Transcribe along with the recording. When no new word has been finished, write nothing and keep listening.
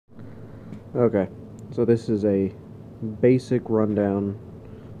Okay, so this is a basic rundown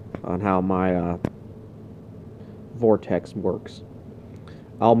on how my vortex works.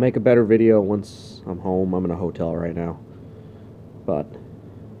 I'll make a better video once I'm home. I'm in a hotel right now. But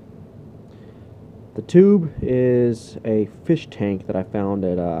the tube is a fish tank that I found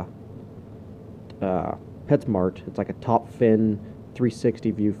at PetSmart. It's like a top fin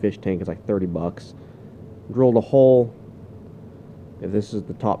 360 view fish tank. It's like 30 bucks. Drilled a hole. If this is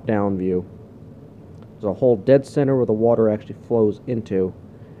the top down view, there's a hole dead center where the water actually flows into,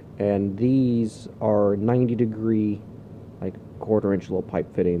 and these are 90-degree, like quarter-inch little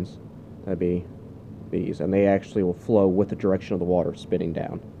pipe fittings. That'd be these, and they actually will flow with the direction of the water spitting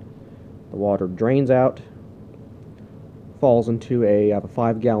down. The water drains out, falls into I have a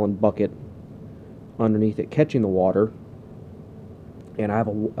 5-gallon bucket underneath it catching the water, and I have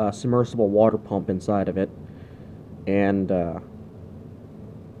a submersible water pump inside of it, and the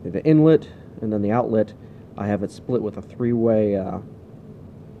inlet and then the outlet, I have it split with a three-way.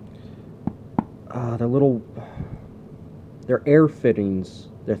 They're air fittings.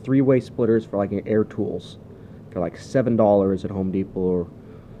 They're three-way splitters for like air tools. They're like $7 at Home Depot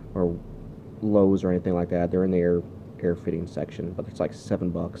or Lowe's or anything like that. They're in the air fitting section, but it's like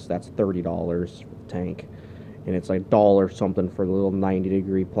 $7. That's $30 for the tank, and it's like dollar something for the little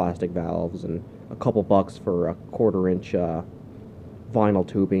 90-degree plastic valves, and a couple bucks for a quarter-inch vinyl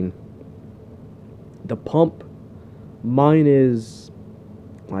tubing. The pump, mine is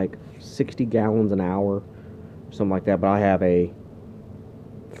like 60 gallons an hour, something like that, but I have a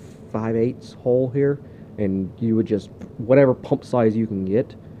 5/8 hole here, and you would just, whatever pump size you can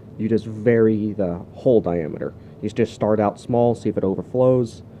get, you just vary the hole diameter. You just start out small, see if it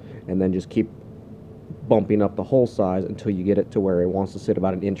overflows, and then just keep bumping up the hole size until you get it to where it wants to sit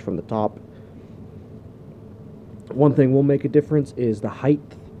about an inch from the top. One thing will make a difference is the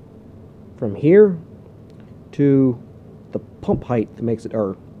height from here to the pump height makes it,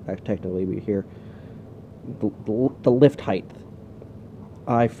 or technically be here, the lift height.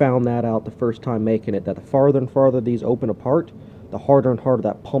 I found that out the first time making it, that the farther and farther these open apart, the harder and harder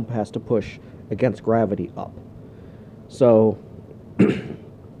that pump has to push against gravity up. So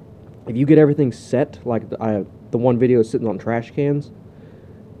if you get everything set, like the one video is sitting on trash cans,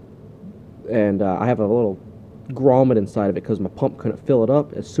 and I have a little grommet inside of it because my pump couldn't fill it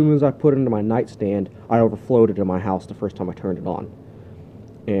up. As soon as I put it into my nightstand, I overflowed it in my house the first time I turned it on.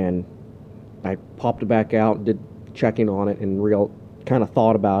 And I popped it back out, did checking on it, and kind of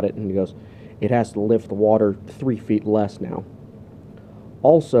thought about it, and he goes, it has to lift the water 3 feet less now.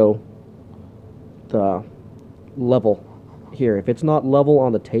 Also, the level here, if it's not level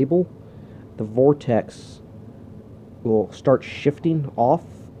on the table, the vortex will start shifting off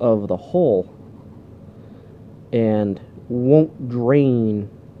of the hole and won't drain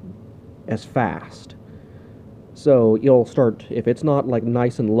as fast. So you'll start, if it's not like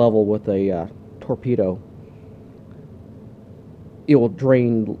nice and level with a torpedo, it will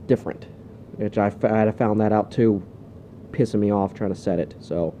drain different, which I found that out too, pissing me off trying to set it.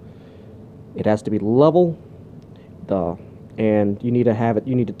 So it has to be level, and you need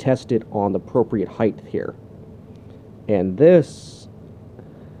to test it on the appropriate height here. And this,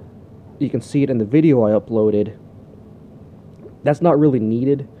 you can see it in the video I uploaded. That's not really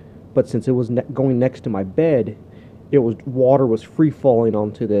needed, but since it was going next to my bed, water was free falling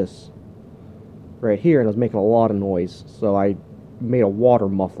onto this right here, and it was making a lot of noise. So I made a water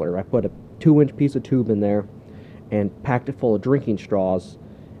muffler. I put a 2-inch piece of tube in there and packed it full of drinking straws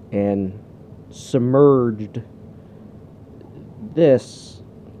and submerged this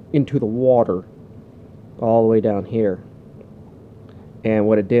into the water all the way down here. And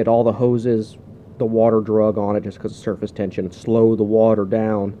what it did, all the hoses, the water drug on it just because of surface tension, slowed the water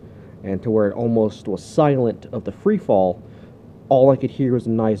down, and to where it almost was silent of the free fall. All I could hear was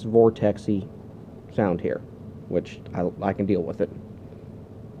a nice vortexy sound here, which I can deal with it.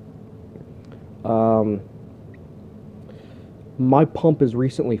 My pump has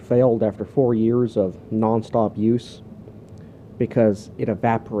recently failed after 4 years of non-stop use because it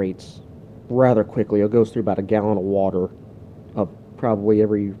evaporates rather quickly. It goes through about a gallon of water probably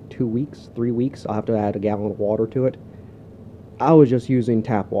every 2 weeks, 3 weeks. I'll have to add a gallon of water to it. I was just using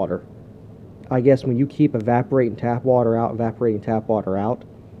tap water. I guess when you keep evaporating tap water out,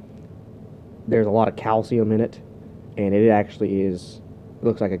 there's a lot of calcium in it, and it actually is, it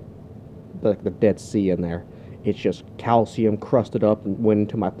looks like the Dead Sea in there. It's just calcium crusted up and went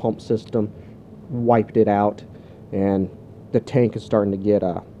into my pump system, wiped it out, and the tank is starting to get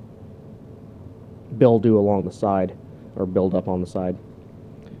mildew along the side, or build up on the side.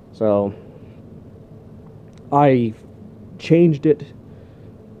 So I changed it.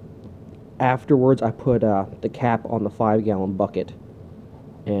 Afterwards, I put the cap on the 5-gallon bucket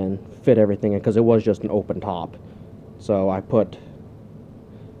and fit everything in because it was just an open top. So I put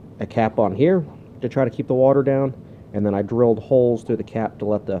a cap on here to try to keep the water down, and then I drilled holes through the cap to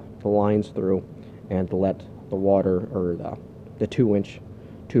let the lines through and to let the water, or the 2-inch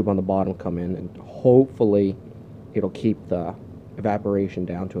tube on the bottom, come in, and hopefully it'll keep the evaporation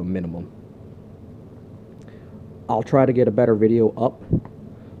down to a minimum. I'll try to get a better video up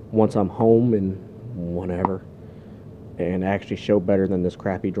once I'm home and whenever, and actually show better than this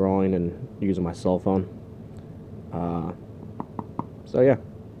crappy drawing and using my cell phone. So yeah,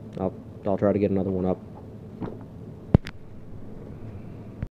 I'll try to get another one up.